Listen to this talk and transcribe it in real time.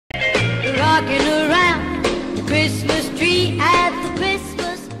Christmas tree at the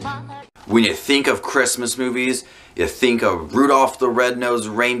Christmas party. When you think of Christmas movies, you think of Rudolph the Red-Nosed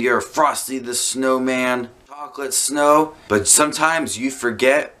Reindeer, Frosty the Snowman, Chocolate Snow, but sometimes you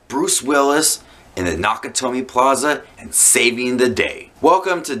forget Bruce Willis in the Nakatomi Plaza and saving the day.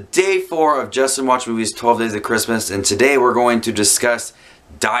 Welcome to day 4 of Justin Watch Movies 12 Days of Christmas, and today we're going to discuss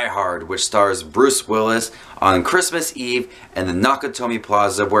Die Hard, which stars Bruce Willis on Christmas Eve in the Nakatomi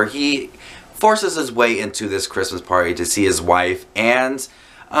Plaza, where he forces his way into this Christmas party to see his wife and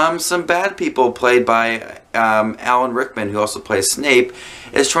some bad people played by Alan Rickman, who also plays Snape,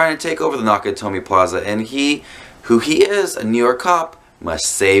 is trying to take over the Nakatomi Plaza, and who he is, a New York cop, must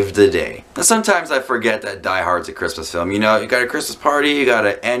save the day. Now, sometimes I forget that Die Hard's a Christmas film. You know, you got a Christmas party, you got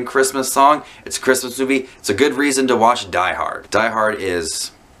an end Christmas song, it's a Christmas movie. It's a good reason to watch Die Hard. Die Hard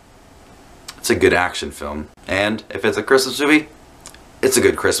it's a good action film. And if it's a Christmas movie, it's a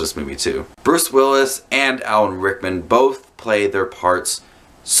good Christmas movie too. Bruce Willis and Alan Rickman both play their parts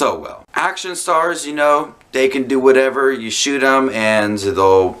so well. Action stars, you know, they can do whatever. You shoot them and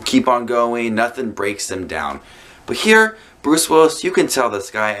they'll keep on going. Nothing breaks them down. But here, Bruce Willis, you can tell this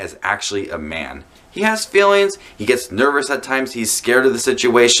guy is actually a man. He has feelings, he gets nervous at times, he's scared of the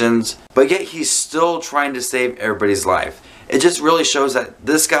situations, but yet he's still trying to save everybody's life. It just really shows that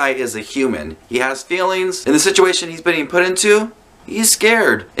this guy is a human. He has feelings. In the situation he's being put into, he's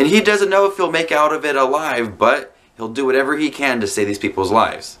scared. And he doesn't know if he'll make out of it alive, but he'll do whatever he can to save these people's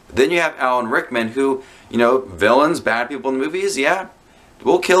lives. Then you have Alan Rickman, who, you know, villains, bad people in the movies, yeah,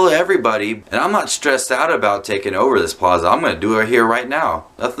 we'll kill everybody, and I'm not stressed out about taking over this plaza. I'm going to do it here right now.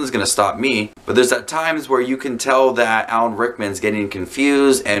 Nothing's going to stop me. But there's at times where you can tell that Alan Rickman's getting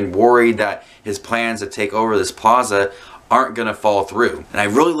confused and worried that his plans to take over this plaza aren't going to fall through. And I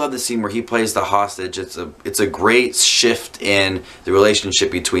really love the scene where he plays the hostage. It's a great shift in the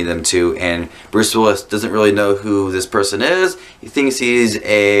relationship between them two, and Bruce Willis doesn't really know who this person is. He thinks he's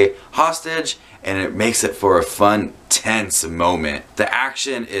a hostage, and it makes it for a fun, tense moment. The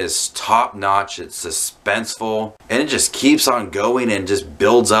action is top-notch, it's suspenseful, and it just keeps on going and just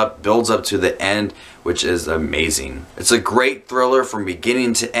builds up to the end, which is amazing. It's a great thriller from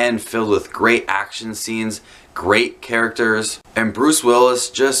beginning to end, filled with great action scenes, great characters, and Bruce Willis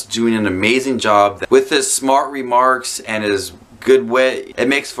just doing an amazing job. With his smart remarks and his good wit, it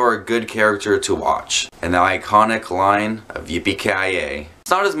makes for a good character to watch. And the iconic line of Yippee-ki-yay.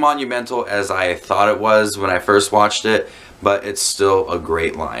 It's not as monumental as I thought it was when I first watched it, but it's still a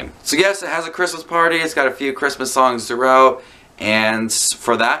great line. So yes, it has a Christmas party, it's got a few Christmas songs throughout, and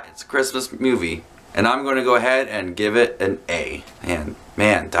for that, it's a Christmas movie. And I'm going to go ahead and give it an A. And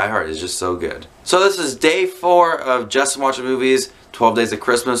man, Die Hard is just so good. So this is day 4 of Justin Watching Movies, 12 Days of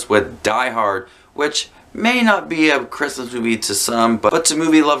Christmas with Die Hard, which may not be a Christmas movie to some, but to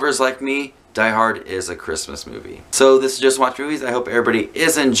movie lovers like me, Die Hard is a Christmas movie. So this is Justin Watch Movies. I hope everybody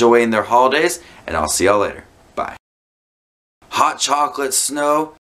is enjoying their holidays, and I'll see y'all later. Bye. Hot chocolate snow.